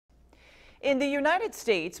In the United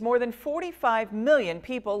States, more than 45 million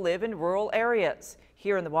people live in rural areas.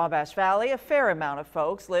 Here in the Wabash Valley, a fair amount of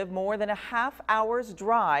folks live more than a half-hour's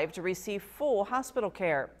drive to receive full hospital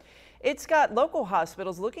care. It's got local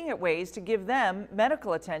hospitals looking at ways to give them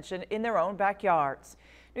medical attention in their own backyards.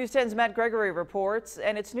 News 10's Matt Gregory reports,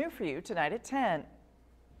 and it's new for you tonight at 10.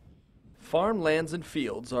 Farmlands and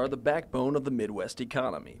fields are the backbone of the Midwest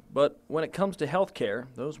economy, but when it comes to health care,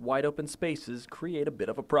 those wide open spaces create a bit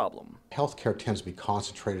of a problem. Healthcare tends to be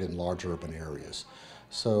concentrated in large urban areas,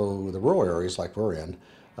 so the rural areas like we're in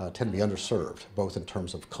tend to be underserved, both in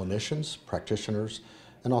terms of clinicians, practitioners,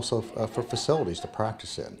 and also for facilities to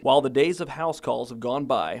practice in. While the days of house calls have gone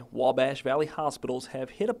by, Wabash Valley hospitals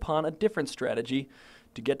have hit upon a different strategy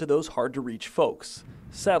to get to those hard-to-reach folks: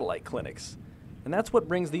 satellite clinics. And that's what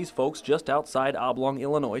brings these folks just outside Oblong,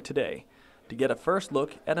 Illinois today, to get a first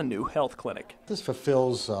look at a new health clinic. This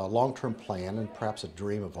fulfills a long-term plan and perhaps a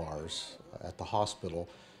dream of ours at the hospital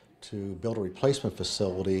to build a replacement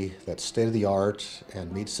facility that's state-of-the-art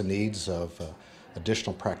and meets the needs of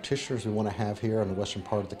additional practitioners we want to have here in the western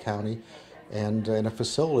part of the county, and in a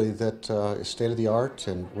facility that is state-of-the-art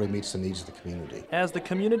and really meets the needs of the community. As the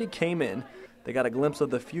community came in, they got a glimpse of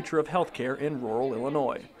the future of healthcare in rural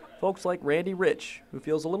Illinois. Folks like Randy Rich, who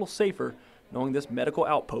feels a little safer knowing this medical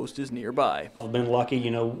outpost is nearby. I've been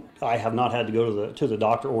lucky, I have not had to go to the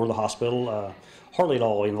doctor or the hospital, hardly at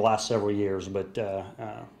all in the last several years, but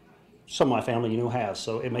some of my family, has,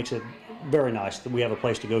 so it makes it very nice that we have a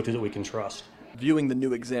place to go to that we can trust. Viewing the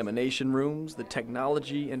new examination rooms, the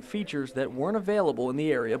technology and features that weren't available in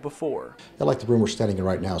the area before. Like the room we're standing in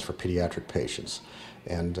right now is for pediatric patients,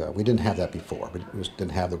 and we didn't have that before, but we just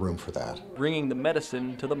didn't have the room for that. Bringing the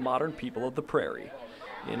medicine to the modern people of the prairie.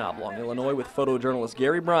 In Oblong, Illinois, with photojournalist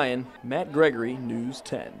Gary Bryan, Matt Gregory, News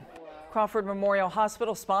 10. Crawford Memorial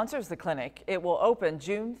Hospital sponsors the clinic. It will open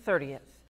June 30th.